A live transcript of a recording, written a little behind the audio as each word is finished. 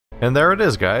And there it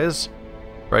is, guys.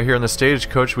 Right here in the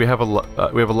stagecoach, we have a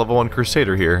level 1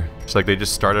 Crusader here. It's like they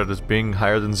just started as being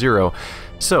higher than 0.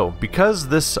 So, because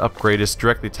this upgrade is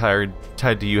directly tied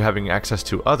to you having access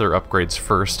to other upgrades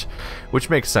first, which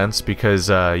makes sense because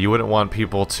you wouldn't want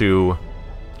people to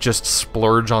just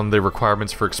splurge on the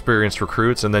requirements for experienced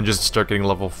recruits and then just start getting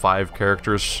level 5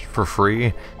 characters for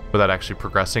free without actually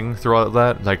progressing through all of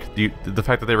that. Like, the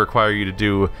fact that they require you to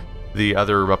do the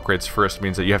other upgrades first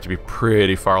means that you have to be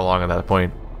pretty far along at that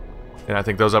point. And I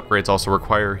think those upgrades also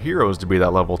require heroes to be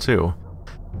that level too.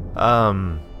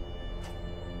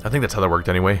 I think that's how that worked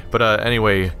anyway. But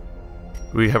anyway,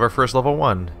 we have our first level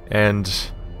 1,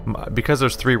 and because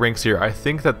there's 3 ranks here, I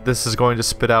think that this is going to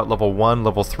spit out level 1,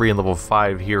 level 3, and level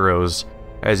 5 heroes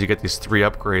as you get these 3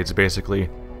 upgrades, basically.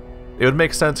 It would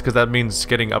make sense because that means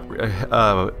getting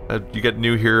you get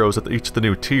new heroes at each of the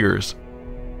new tiers.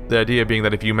 The idea being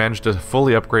that if you manage to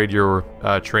fully upgrade your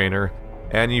trainer,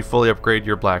 and you fully upgrade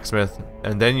your blacksmith,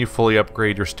 and then you fully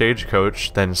upgrade your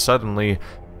stagecoach, then suddenly,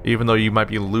 even though you might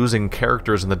be losing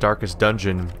characters in the darkest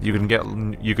dungeon, you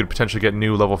could potentially get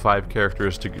new level 5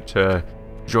 characters to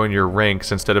join your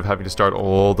ranks instead of having to start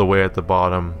all the way at the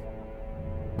bottom.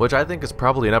 Which I think is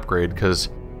probably an upgrade, because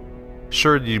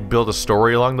sure, you build a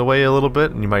story along the way a little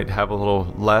bit, and you might have a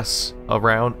little less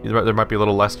around. There might be a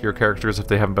little less to your characters if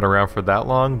they haven't been around for that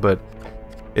long, but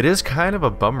it is kind of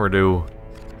a bummer to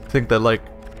think that, like,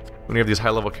 when you have these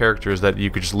high-level characters, that you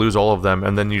could just lose all of them,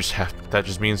 and then you just have, that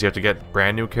just means you have to get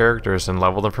brand new characters and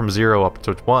level them from 0 up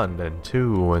to 1, and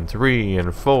 2, and 3,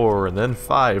 and 4, and then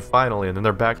 5 finally, and then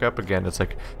they're back up again. It's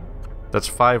like, that's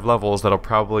 5 levels that'll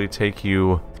probably take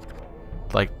you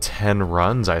like 10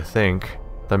 runs, I think.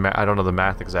 I don't know the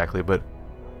math exactly, but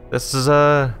this is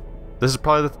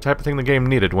probably the type of thing the game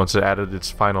needed once it added its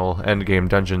final endgame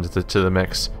dungeon to the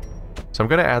mix. So I'm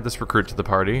going to add this recruit to the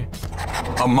party.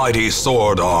 A mighty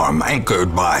sword arm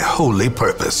anchored by holy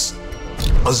purpose.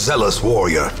 A zealous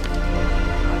warrior.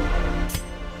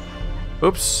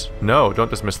 Oops. No, don't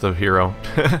dismiss the hero.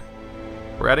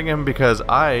 We're adding him because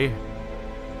I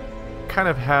kind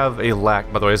of have a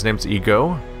lack. By the way, his name's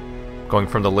Ego. Going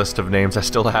from the list of names I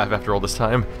still have after all this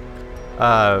time.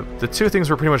 The 2 things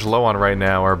we're pretty much low on right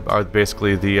now are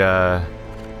basically the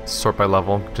sort by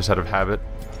level, just out of habit.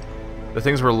 The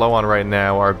things we're low on right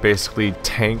now are basically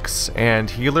tanks and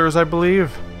healers, I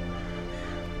believe.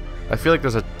 I feel like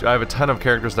I have a ton of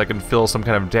characters that can fill some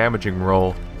kind of damaging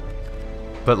role.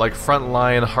 But like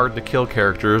frontline, hard-to-kill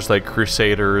characters like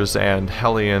Crusaders and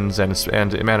Hellions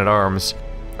and Man-at-Arms,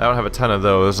 I don't have a ton of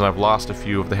those, and I've lost a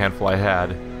few of the handful I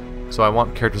had. So I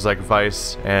want characters like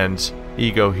Vice and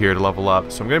Ego here to level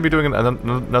up. So I'm going to be doing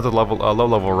another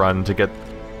low-level run to get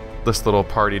this little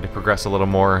party to progress a little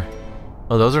more.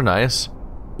 Oh, those are nice.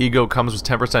 Ego comes with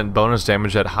 10% bonus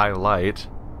damage at high light.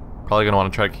 Probably going to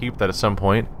want to try to keep that at some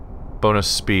point. Bonus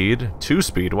speed. 2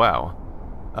 speed, wow.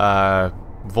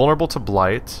 Vulnerable to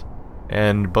blight.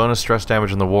 And bonus stress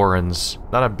damage in the Warrens.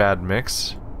 Not a bad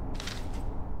mix.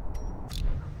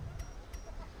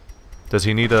 Does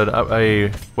he need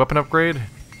a weapon upgrade?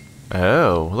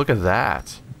 Oh, look at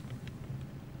that.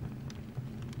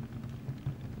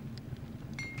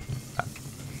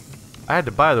 I had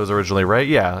to buy those originally, right?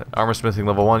 Yeah, armor smithing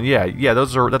level 1. Yeah,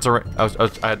 those are. I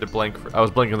had to blank. I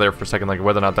was blinking there for a second, like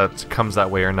whether or not that comes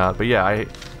that way or not. But yeah, you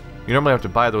normally have to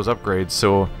buy those upgrades.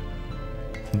 So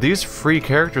these free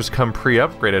characters come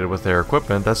pre-upgraded with their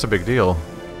equipment. That's a big deal.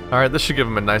 All right, this should give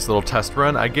him a nice little test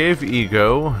run. I gave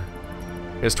Ego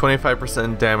his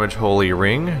 25% damage holy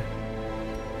ring,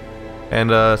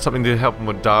 and something to help him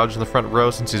with dodge in the front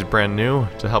row since he's brand new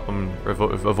to help him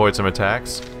avoid some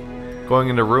attacks. Going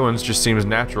into ruins just seems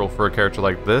natural for a character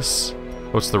like this.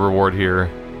 What's the reward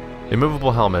here?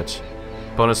 Immovable helmet,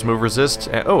 bonus move resist,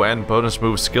 and bonus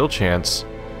move skill chance.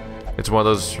 It's one of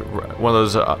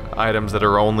those items that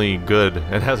are only good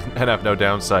and have no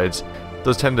downsides.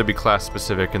 Those tend to be class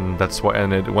specific, and that's what,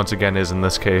 and it once again is in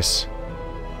this case.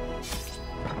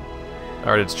 All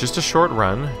right, it's just a short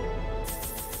run,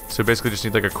 so basically just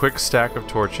need like a quick stack of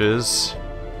torches.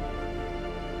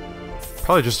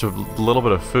 Probably just a little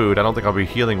bit of food. I don't think I'll be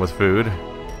healing with food.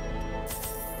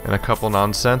 And a couple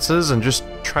nonsenses, and just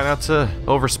try not to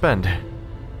overspend.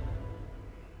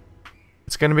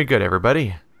 It's gonna be good,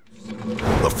 everybody.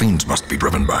 The Fiends must be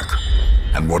driven back.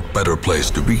 And what better place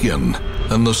to begin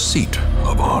than the seat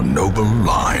of our noble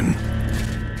line?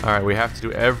 Alright, we have to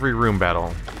do every room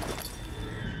battle.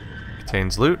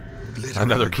 Contains loot.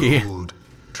 Another key. Gold,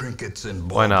 trinkets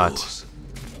and why not?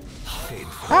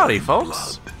 Howdy,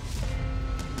 folks. Blood.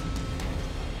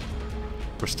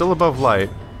 We're still above light.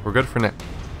 We're good for now.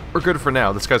 We're good for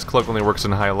now. This guy's cloak only works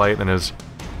in high light, and his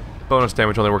Bonus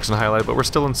damage only works in highlight, but we're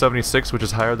still in 76, which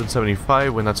is higher than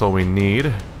 75 when that's all we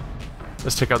need.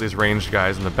 Let's take out these ranged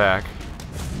guys in the back.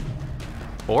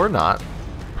 Or not.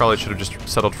 Probably should have just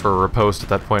settled for a riposte at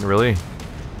that point, really.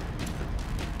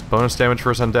 Bonus damage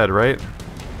versus undead, right?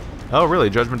 Oh, really?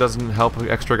 Judgment doesn't help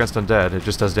extra against undead. It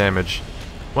just does damage.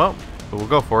 Well, we'll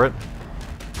go for it.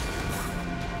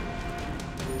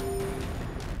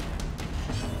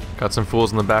 Got some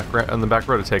fools in the back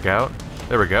row to take out.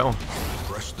 There we go.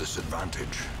 Press this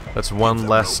advantage. That's one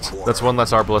less. That's one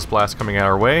less Arbalest Blast coming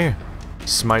our way.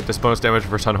 Smite does bonus damage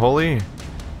versus Unholy.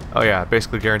 Oh yeah,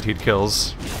 basically guaranteed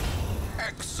kills.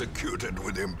 Executed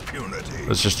with impunity.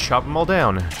 Let's just chop them all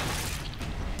down.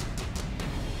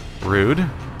 Rude.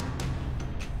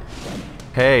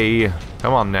 Hey,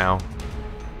 come on now.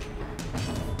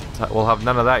 We'll have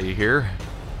none of that, you hear?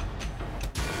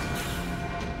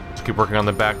 Let's keep working on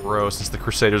the back row since the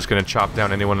Crusader's gonna chop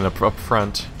down anyone in up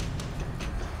front.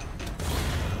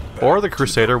 Or the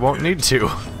Crusader won't need to.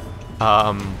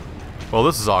 Well,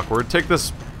 this is awkward. Take this,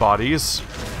 bodies.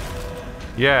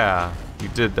 Yeah, you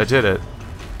did. I did it.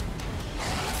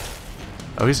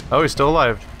 Oh, he's still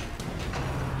alive.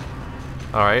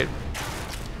 All right.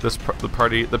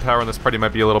 The power in this party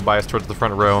might be a little biased towards the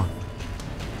front row.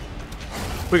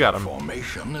 We got him.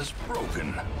 Formation is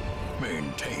broken.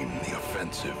 Maintain the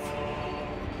offensive.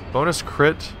 Bonus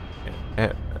crit.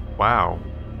 Wow.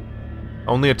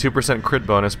 Only a 2% crit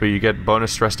bonus, but you get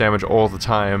bonus stress damage all the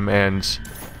time and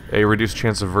a reduced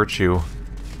chance of virtue.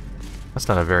 That's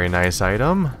not a very nice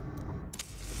item.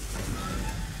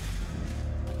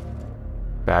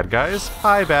 Bad guys?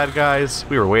 Hi, bad guys.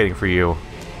 We were waiting for you.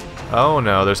 Oh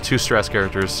no, there's 2 stress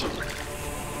characters.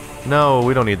 No,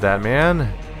 we don't need that,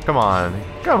 man. Come on.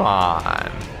 Come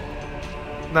on.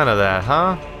 None of that,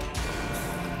 huh?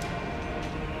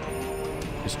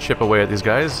 Just chip away at these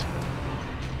guys.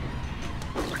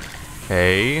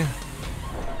 Hey.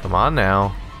 Come on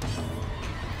now.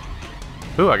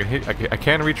 Ooh, I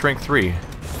can reach rank 3.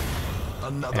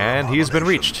 And he's been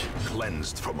reached.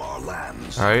 Cleansed from our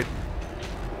lands. Alright.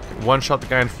 One shot the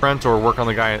guy in front or work on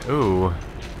the guy in... Ooh.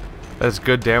 That's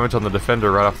good damage on the defender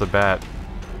right off the bat.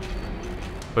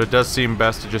 But it does seem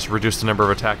best to just reduce the number of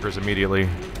attackers immediately.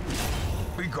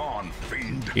 Be gone,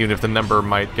 fiend. Even if the number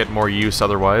might get more use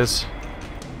otherwise.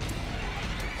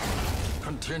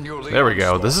 There we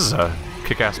go. This is a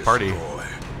kick-ass party.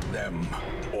 Them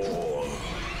all.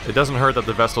 It doesn't hurt that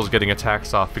the Vestal's getting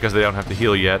attacks off because they don't have to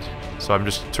heal yet. So I'm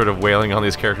just sort of wailing on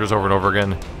these characters over and over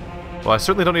again. Well, I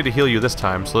certainly don't need to heal you this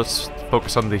time, so let's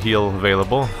focus on the heal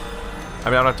available. I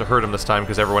mean, I don't have to hurt him this time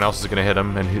because everyone else is going to hit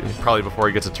him, and probably before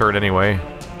he gets a turn anyway.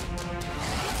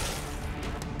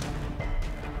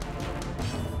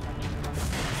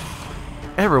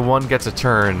 Everyone gets a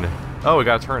turn. Oh, we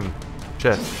got a turn.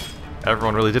 Shit.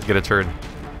 Everyone really did get a turn.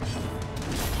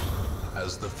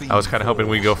 I was kind of hoping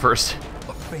we'd go first.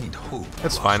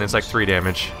 That's fine, it's like 3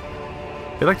 damage.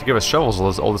 They like to give us shovels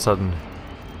all of a sudden.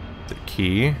 The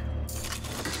key.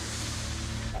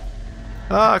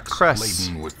 Ah, crests.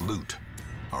 Laden with loot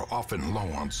are often low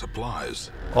on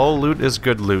supplies. All loot is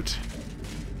good loot.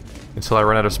 Until I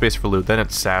run out of space for loot, then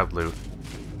it's sad loot.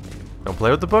 Don't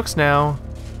play with the books now.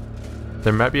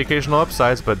 There might be occasional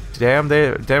upsides, but damn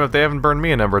if they haven't burned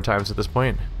me a number of times at this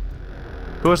point.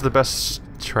 Who has the best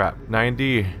trap?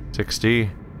 90? 60?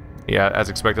 Yeah, as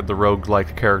expected, the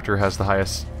roguelike character has the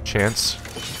highest chance.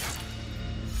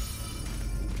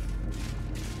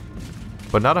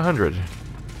 But not 100.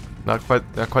 Not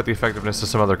quite the effectiveness of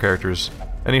some other characters.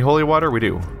 Any holy water? We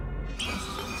do.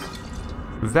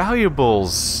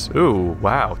 Valuables. Ooh,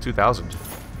 wow, 2,000.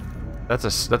 That's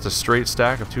a straight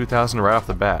stack of 2,000 right off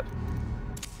the bat.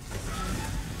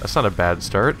 That's not a bad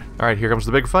start. Alright, here comes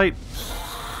the big fight.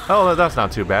 Oh, that's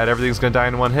not too bad. Everything's gonna die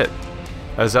in one hit.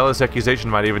 A zealous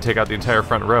accusation might even take out the entire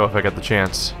front row if I get the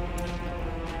chance.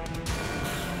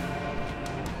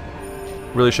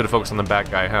 Really should have focused on the back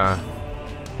guy, huh?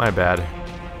 My bad.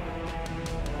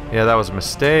 Yeah, that was a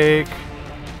mistake.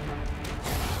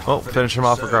 Oh, finish him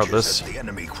off regardless.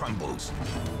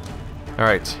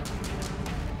 Alright.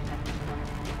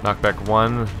 Knockback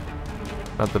 1.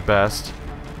 Not the best.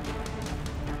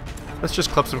 Let's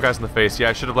just club some guys in the face. Yeah,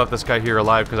 I should have left this guy here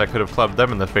alive because I could have clubbed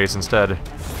them in the face instead.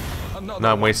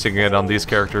 Now I'm wasting it on these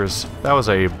characters. That was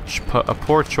a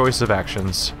poor choice of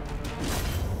actions.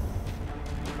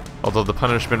 Although the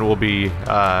punishment will be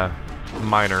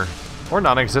minor. Or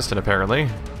non-existent, apparently.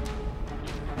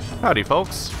 Howdy,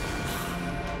 folks.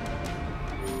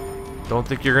 Don't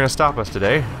think you're gonna stop us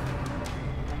today.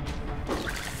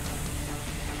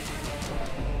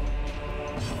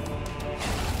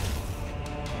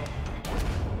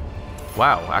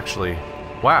 Wow, actually,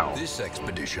 Wow. This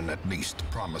expedition at least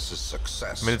promises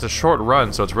success. I mean, it's a short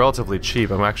run, so it's relatively cheap.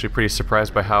 I'm actually pretty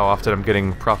surprised by how often I'm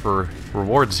getting proper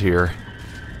rewards here.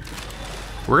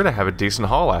 We're gonna have a decent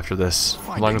haul after this,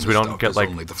 as long as we don't get, like,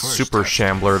 super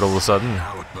shamblered all of a sudden.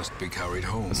 Now it must be carried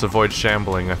home. Let's avoid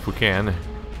shambling if we can.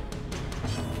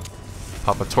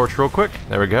 Pop a torch real quick.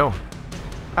 There we go.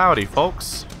 Howdy,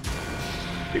 folks.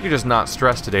 If you could just not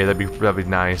stress today, that'd be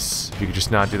nice. If you could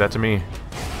just not do that to me.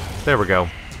 There we go.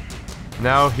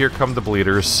 Now, here come the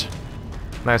bleeders.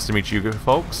 Nice to meet you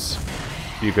folks.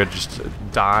 You could just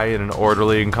die in an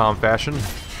orderly and calm fashion.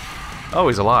 Oh,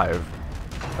 he's alive.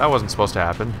 That wasn't supposed to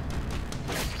happen.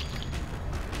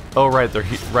 Oh, right,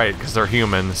 right, because they're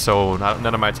human, so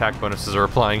none of my attack bonuses are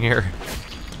applying here.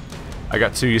 I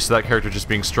got too used to that character just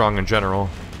being strong in general.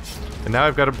 And now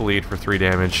I've got to bleed for 3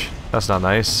 damage. That's not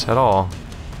nice at all.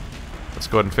 Let's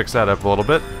go ahead and fix that up a little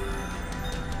bit.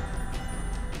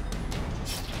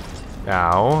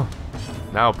 Ow.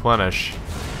 Now plenish.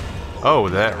 Oh,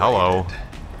 hello.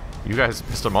 You guys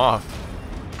pissed him off.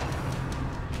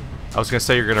 I was gonna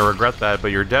say you're gonna regret that,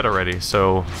 but you're dead already,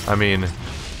 so, I mean...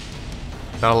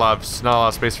 Not a lot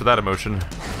of space for that emotion.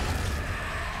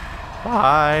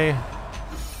 Bye!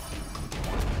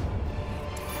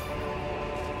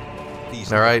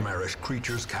 Alright.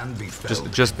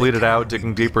 Just bleed it out,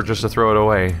 digging deeper just to throw it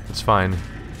away. It's fine.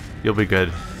 You'll be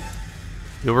good.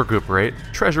 You'll recuperate.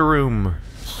 Treasure room!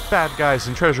 Bad guys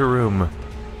in treasure room!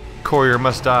 Courier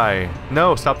must die.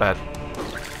 No, stop that.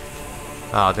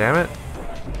 Aw, damn it.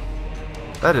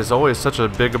 That is always such a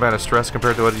big amount of stress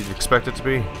compared to what you'd expect it to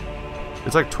be.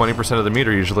 It's like 20% of the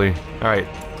meter usually. Alright.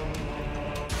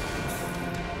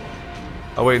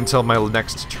 I'll wait until my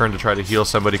next turn to try to heal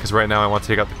somebody, because right now I want to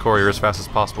take out the courier as fast as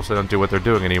possible so they don't do what they're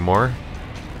doing anymore.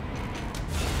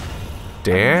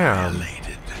 Damn.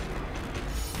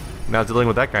 Not dealing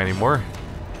with that guy anymore.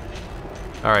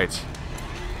 Alright.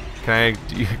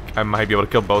 I might be able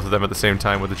to kill both of them at the same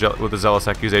time with the zealous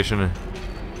accusation.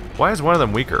 Why is one of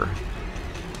them weaker?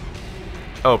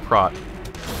 Oh, prot.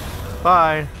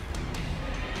 Bye.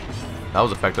 That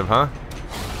was effective, huh?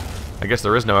 I guess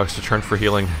there is no extra turn for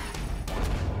healing.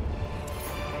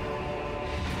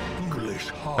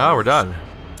 Oh, we're done.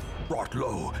 Brought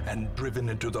low and driven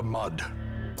into the mud.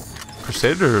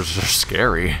 Crusaders are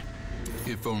scary.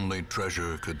 If only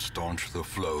treasure could staunch the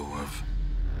flow of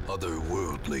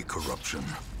otherworldly corruption.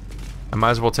 I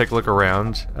might as well take a look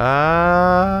around.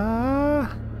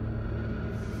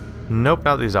 Nope,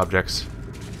 not these objects.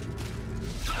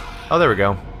 Oh, there we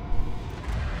go.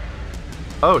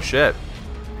 Oh, shit.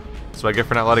 That's what I get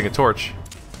for not lighting a torch.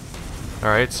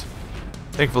 Alright.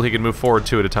 Thankfully he can move forward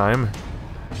 2 at a time.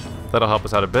 That'll help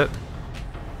us out a bit.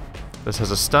 This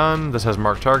has a stun. This has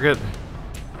marked target.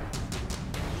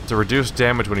 It's a reduced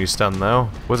damage when you stun, though.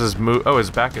 What's his move? Oh, his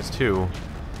back is 2.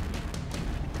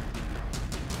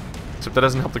 Except that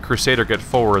doesn't help the Crusader get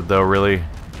forward, though, really.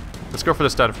 Let's go for the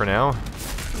stun for now.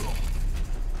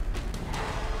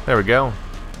 There we go.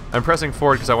 I'm pressing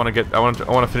forward because I want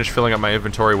to finish filling up my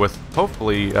inventory with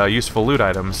hopefully useful loot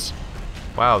items.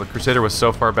 Wow, the Crusader was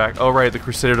so far back. Oh right, the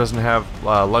Crusader doesn't have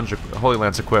Holy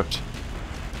Lance equipped.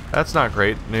 That's not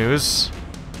great news.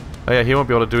 Oh yeah, he won't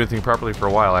be able to do anything properly for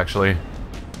a while, actually.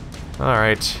 All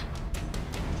right.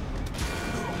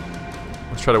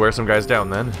 Let's try to wear some guys down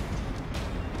then.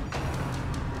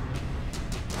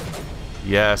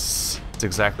 Yes, it's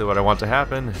exactly what I want to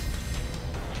happen.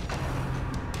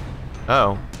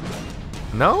 Oh.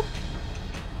 No?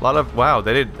 A lot of... Wow,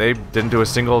 they didn't do a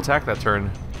single attack that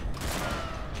turn.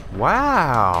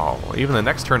 Wow. Even the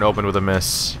next turn opened with a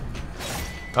miss.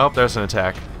 Oh, there's an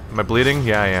attack. Am I bleeding?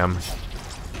 Yeah, I am.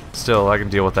 Still, I can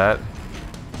deal with that.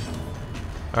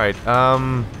 Alright,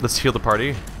 let's heal the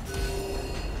party.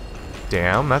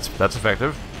 Damn, that's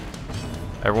effective.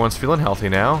 Everyone's feeling healthy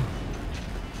now.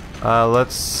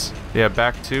 Let's... Yeah,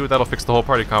 back 2. That'll fix the whole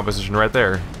party composition right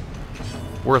there.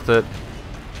 Worth it.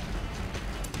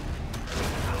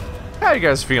 How you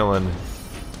guys feeling?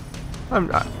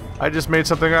 I just made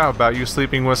something up about you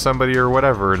sleeping with somebody or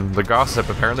whatever, and the gossip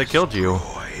apparently killed you.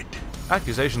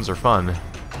 Accusations are fun.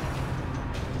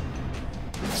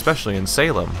 Especially in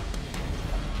Salem.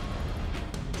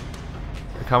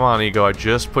 Come on, Ego, I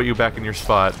just put you back in your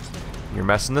spot. You're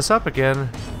messing this up again,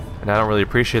 and I don't really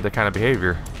appreciate that kind of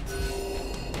behavior.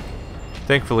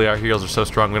 Thankfully, our heals are so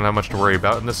strong we don't have much to worry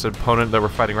about, and this opponent that we're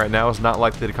fighting right now is not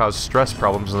likely to cause stress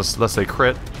problems unless they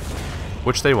crit,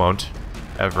 which they won't,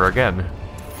 ever again.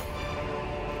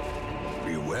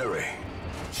 Be wary.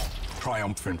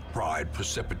 Triumphant pride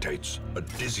precipitates a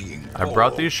dizzying fall. I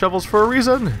brought these shovels for a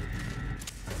reason.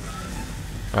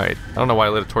 Alright, I don't know why I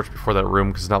lit a torch before that room,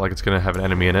 because it's not like it's going to have an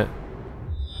enemy in it.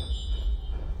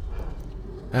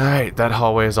 Alright, that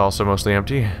hallway is also mostly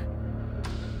empty.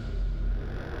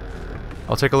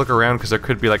 I'll take a look around because there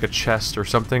could be like a chest or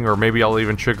something, or maybe I'll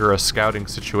even trigger a scouting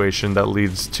situation that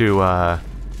leads to a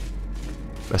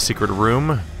secret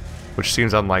room, which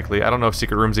seems unlikely. I don't know if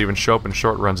secret rooms even show up in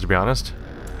short runs, to be honest.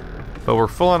 But we're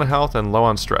full on health and low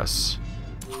on stress.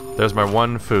 There's my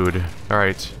one food.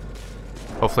 Alright.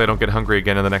 Hopefully I don't get hungry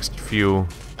again in the next few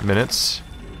minutes.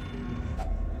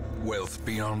 Wealth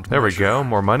beyond there we go,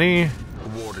 more money.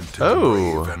 Awarded to the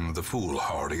brave and the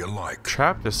foolhardy alike.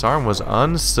 Trap disarm was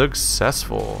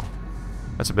unsuccessful.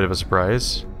 That's a bit of a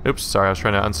surprise. Oops, sorry, I was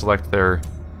trying to unselect their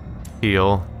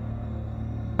heal.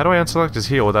 How do I unselect his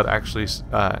heal without actually...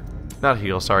 not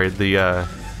heal, sorry, the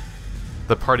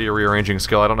party rearranging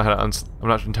skill. I don't know how to I'm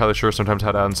not entirely sure sometimes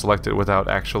how to unselect it without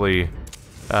actually...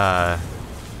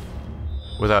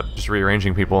 without just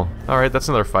rearranging people. Alright, that's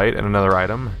another fight and another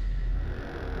item.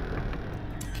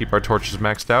 Keep our torches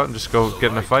maxed out and just go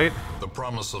get in a fight. The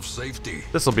promise of safety.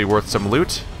 This will be worth some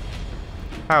loot.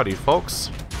 Howdy,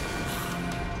 folks.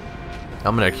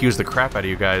 I'm gonna accuse the crap out of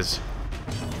you guys.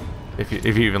 If you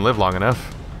even live long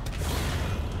enough.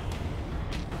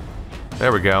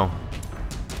 There we go.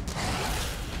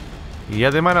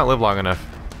 Yeah, they might not live long enough.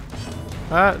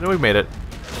 We made it.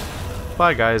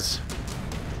 Bye, guys.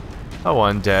 Oh,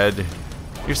 undead.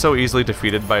 You're so easily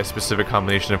defeated by a specific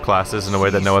combination of classes in a way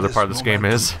that no other part of this game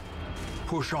is.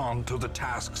 Push on to the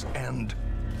task's end.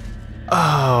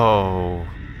 Oh.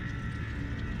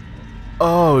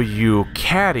 Oh, you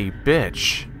catty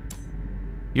bitch.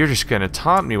 You're just gonna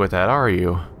taunt me with that, are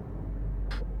you?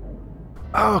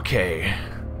 Okay.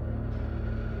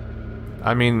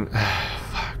 I mean,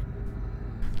 fuck.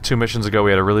 2 missions ago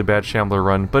we had a really bad Shambler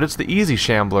run, but it's the easy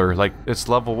Shambler. Like, it's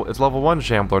level 1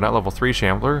 Shambler, not level 3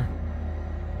 Shambler.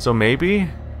 So maybe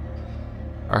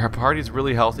our party's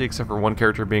really healthy except for one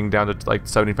character being down to like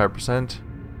 75%.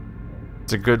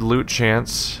 It's a good loot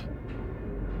chance.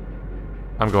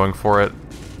 I'm going for it.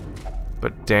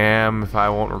 But damn if I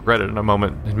won't regret it in a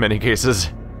moment in many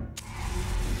cases.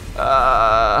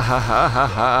 At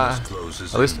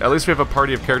least we have a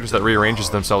party of characters that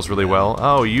rearranges themselves really well.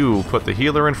 Oh, you put the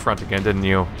healer in front again, didn't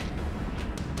you?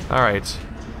 Alright.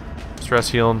 Stress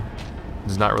heal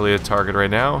is not really a target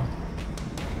right now.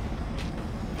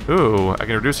 Ooh, I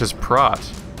can reduce his prot.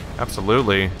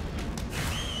 Absolutely.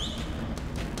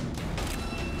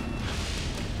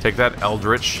 Take that,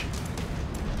 Eldritch.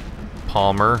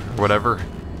 Palmer, or whatever.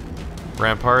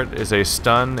 Rampart is a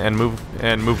stun and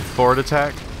move forward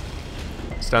attack.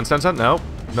 Stun, stun, stun. Nope,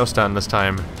 no stun this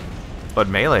time. But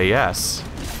melee, yes.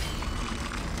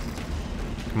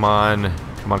 Come on.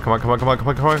 Come on, come on, come on, come on, come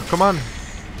on, come on, come on.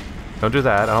 Don't do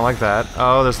that, I don't like that.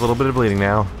 Oh, there's a little bit of bleeding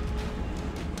now.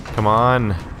 Come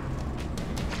on.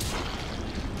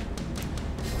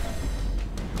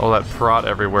 All that prot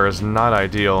everywhere is not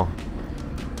ideal.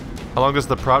 How long does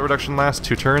the prot reduction last?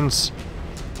 2 turns?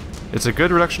 It's a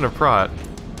good reduction of prot.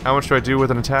 How much do I do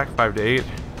with an attack? 5 to 8?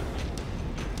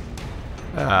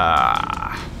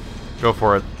 Go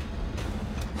for it.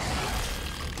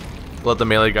 Let the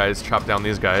melee guys chop down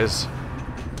these guys.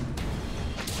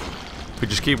 If we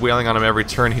just keep wailing on him every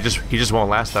turn, he just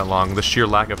won't last that long. The sheer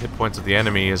lack of hit points of the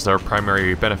enemy is our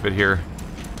primary benefit here.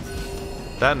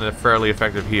 That and a fairly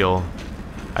effective heal.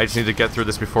 I just need to get through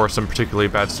this before some particularly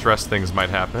bad stress things might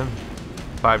happen.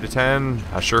 5 to 10.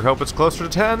 I sure hope it's closer to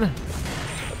 10.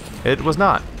 It was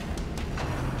not.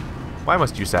 Why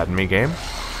must you sadden me, game?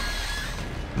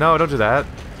 No, don't do that.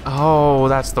 Oh,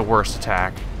 that's the worst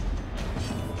attack.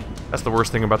 That's the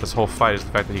worst thing about this whole fight is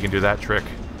the fact that he can do that trick.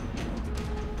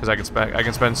 Because I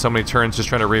can spend so many turns just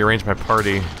trying to rearrange my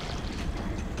party.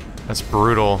 That's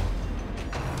brutal.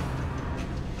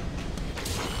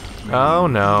 Oh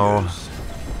no.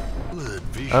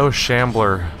 Oh,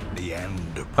 Shambler.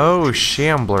 Oh,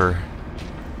 Shambler.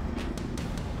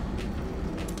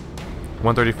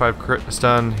 135 crit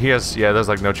stun. He has, yeah, there's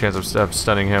like no chance of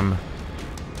stunning him.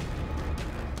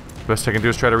 Best I can do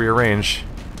is try to rearrange.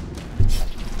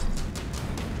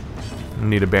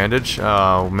 Need a bandage.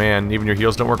 Oh man, even your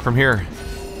heals don't work from here.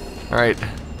 Alright.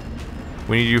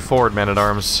 We need you forward,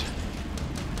 man-at-arms.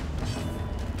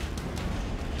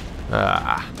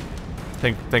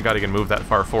 Thank God he can move that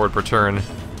far forward per turn.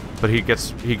 But he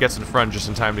gets in front just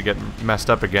in time to get messed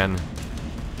up again.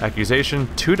 Accusation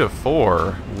 2 to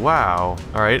 4. Wow.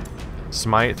 Alright.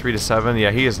 Smite 3 to 7. Yeah,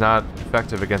 he is not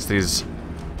effective against these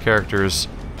characters.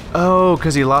 Oh,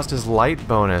 because he lost his light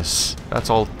bonus. That's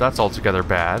altogether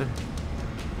bad.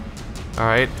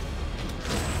 Alright.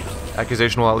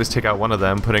 Accusation will at least take out one of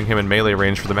them, putting him in melee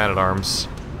range for the man-at-arms.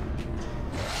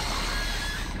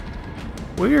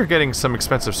 We are getting some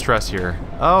expensive stress here.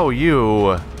 Oh,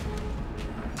 you.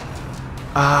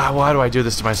 Why do I do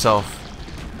this to myself?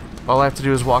 All I have to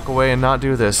do is walk away and not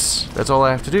do this. That's all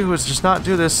I have to do is just not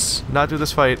do this. Not do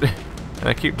this fight. And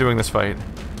I keep doing this fight.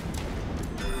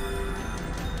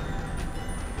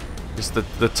 Just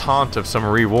the taunt of some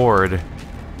reward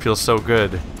feels so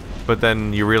good. But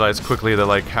then you realize quickly that,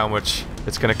 like, how much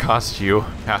it's gonna cost you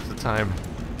half the time.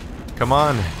 Come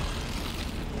on.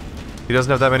 He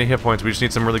doesn't have that many hit points. We just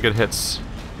need some really good hits.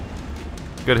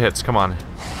 Good hits, come on.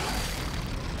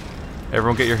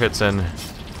 Everyone get your hits in.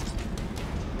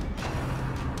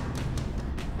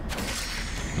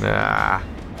 Nah.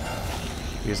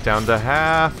 He's down to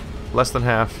half. Less than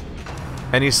half.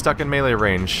 And he's stuck in melee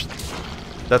range.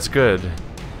 That's good.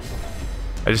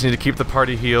 I just need to keep the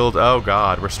party healed. Oh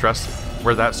god, we're stressed.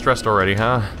 We're that stressed already,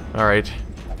 huh? Alright.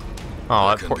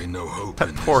 Oh,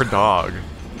 that poor dog.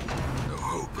 No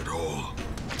hope at all.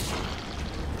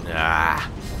 Ah.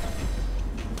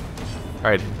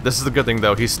 Alright, this is the good thing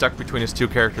though. He's stuck between his two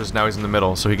characters, now he's in the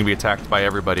middle, so he can be attacked by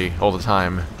everybody all the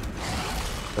time.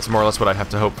 That's more or less what I have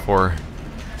to hope for.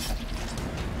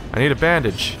 I need a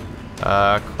bandage.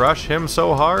 Crush him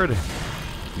so hard.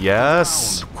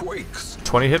 Yes.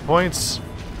 20 hit points.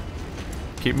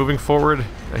 Keep moving forward.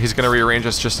 He's gonna rearrange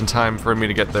us just in time for me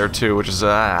to get there too, which is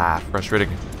frustrating.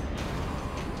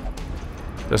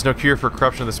 There's no cure for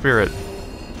corruption of the spirit.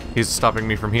 He's stopping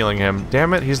me from healing him.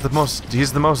 Damn it, he's the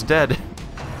most dead.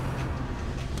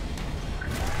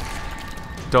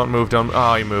 Don't move, don't.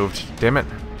 Oh, he moved. Damn it.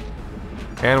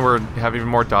 And we have even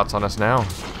more dots on us now.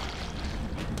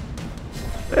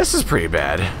 This is pretty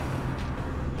bad.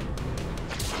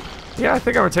 Yeah, I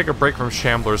think I'm gonna take a break from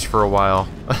Shamblers for a while.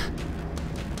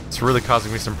 It's really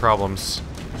causing me some problems.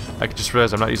 I just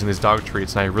realized I'm not using these dog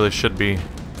treats, and I really should be.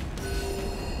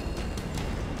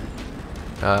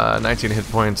 19 hit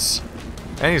points.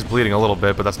 And he's bleeding a little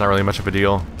bit, but that's not really much of a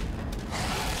deal.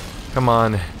 Come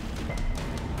on.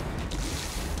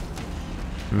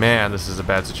 Man, this is a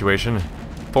bad situation.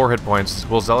 4 hit points.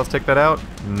 Will Zealots take that out?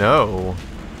 No.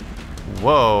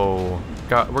 Whoa.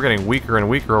 God, we're getting weaker and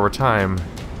weaker over time.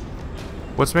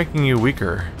 What's making you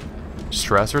weaker?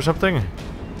 Stress or something?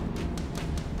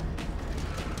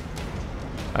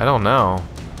 I don't know.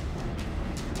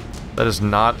 That is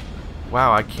not...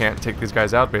 Wow, I can't take these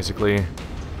guys out, basically.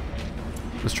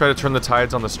 Let's try to turn the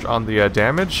tides on the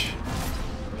damage.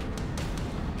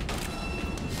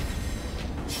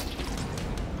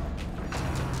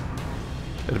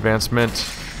 Advancement.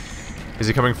 Is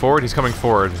he coming forward? He's coming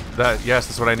forward. Yes,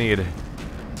 that's what I need.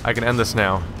 I can end this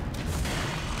now.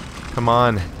 Come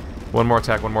on. One more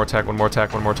attack, one more attack, one more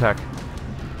attack, one more attack.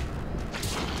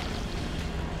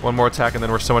 One more attack and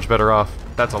then we're so much better off.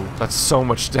 That's so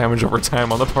much damage over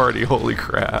time on the party, holy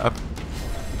crap.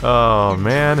 Oh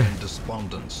man.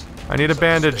 I need a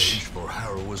bandage.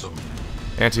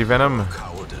 Anti-venom.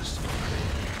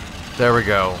 There we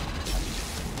go.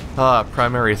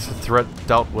 Primary threat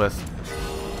dealt with.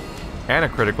 And a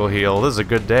critical heal. This is a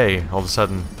good day, all of a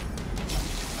sudden.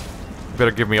 You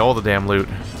better give me all the damn loot.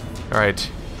 Alright.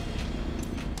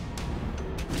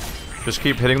 Just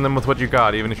keep hitting them with what you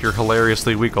got, even if you're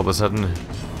hilariously weak all of a sudden.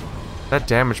 That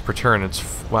damage per turn, it's...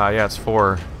 Wow, yeah, it's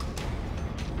 4.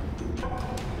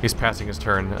 He's passing his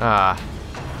turn. Ah.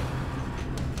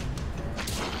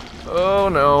 Oh,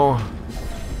 no.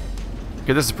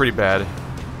 Okay, this is pretty bad.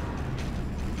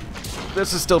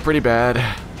 This is still pretty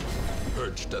bad.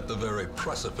 Perched at the very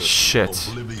precipice Shit.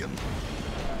 of oblivion.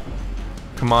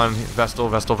 Come on, Vestal,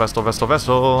 Vestal, Vestal, Vestal,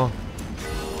 Vestal.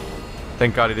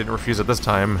 Thank God he didn't refuse it this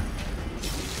time.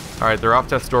 Alright, they're off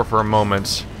death's door for a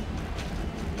moment.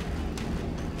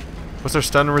 What's their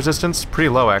stun resistance? Pretty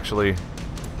low, actually.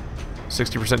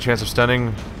 60% chance of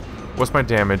stunning. What's my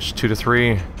damage? 2 to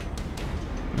 3.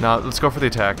 Now, let's go for the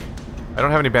attack. I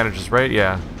don't have any bandages, right?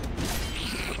 Yeah.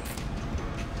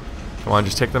 Come on,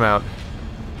 just take them out.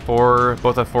 4,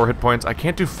 both have 4 hit points. I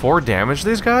can't do 4 damage to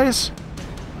these guys?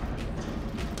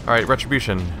 Alright,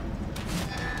 Retribution.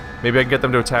 Maybe I can get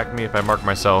them to attack me if I mark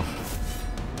myself.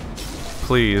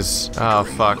 Please. Oh,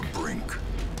 fuck.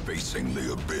 Facing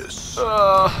the abyss.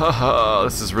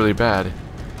 This is really bad.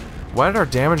 Why did our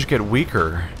damage get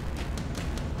weaker?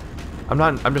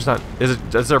 I'm just not...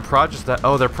 Is their prod just that...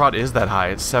 Oh, their prod is that high.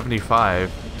 It's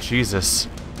 75. Jesus.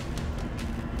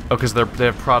 Oh, because they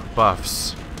have prod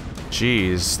buffs.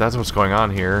 Jeez, that's what's going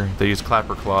on here. They use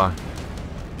Clapper Claw.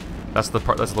 That's the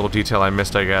part. That's a little detail I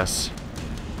missed, I guess.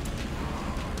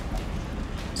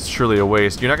 It's truly a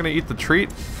waste. You're not gonna eat the treat?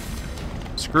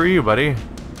 Screw you, buddy.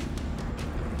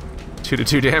 2 to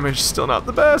 2 damage, still not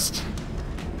the best.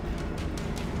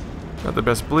 Not the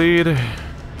best bleed.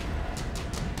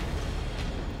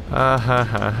 Ha ha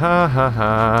ha ha ha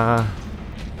ha.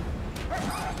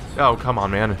 Oh, come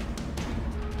on, man.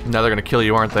 Now they're gonna kill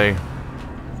you, aren't they?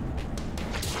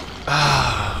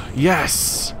 Ah,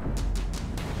 yes!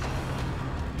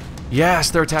 Yes,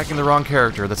 they're attacking the wrong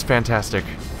character. That's fantastic.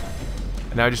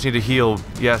 Now I just need to heal.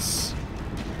 Yes.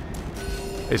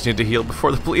 I just need to heal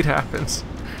before the bleed happens.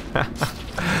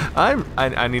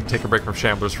 I need to take a break from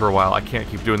Shamblers for a while. I can't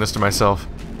keep doing this to myself.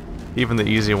 Even the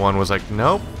easy one was like,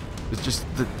 nope. It's just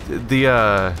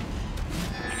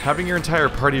having your entire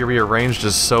party rearranged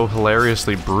is so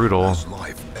hilariously brutal.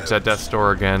 It's that death's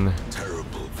door again.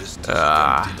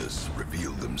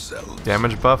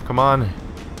 Damage buff, come on.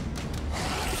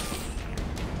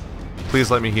 Please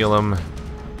let me heal him.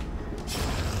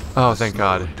 Oh, thank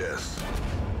God.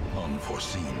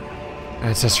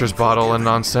 Ancestor's bottle and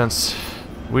nonsense.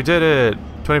 We did it!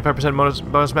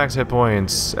 25% bonus max hit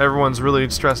points. Everyone's really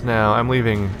stressed now. I'm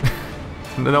leaving.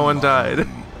 No one died.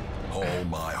 Haul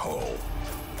my hull.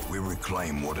 We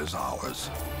reclaim what is ours.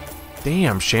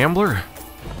 Damn, Shambler.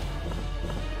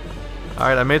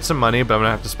 Alright, I made some money, but I'm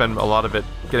gonna have to spend a lot of it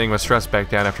getting my stress back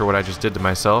down after what I just did to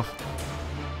myself.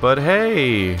 But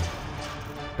hey!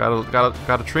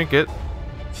 Got a trinket.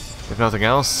 If nothing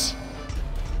else.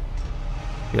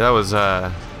 Yeah, that was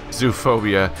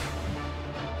zoophobia.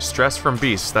 Stress from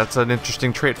beasts. That's an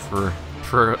interesting trait for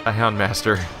a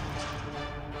Houndmaster.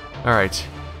 Alright.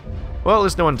 Well, at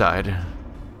least no one died.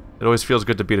 It always feels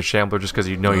good to beat a Shambler just because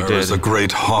you know you did. There is a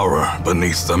great horror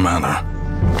beneath the manor.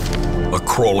 A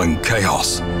crawling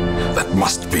chaos that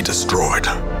must be destroyed.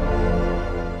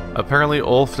 Apparently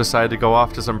Ulf decided to go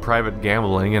off to some private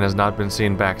gambling and has not been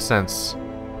seen back since.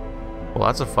 Well,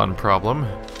 that's a fun problem.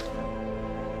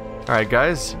 Alright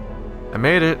guys, I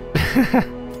made it.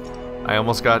 I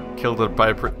almost got killed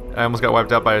I almost got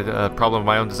wiped out by a problem of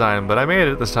my own design, but I made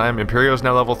it this time. Imperio's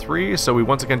now level 3, so we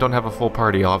once again don't have a full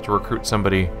party. I'll have to recruit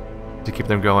somebody to keep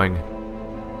them going.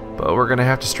 But we're gonna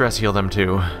have to stress heal them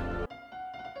too.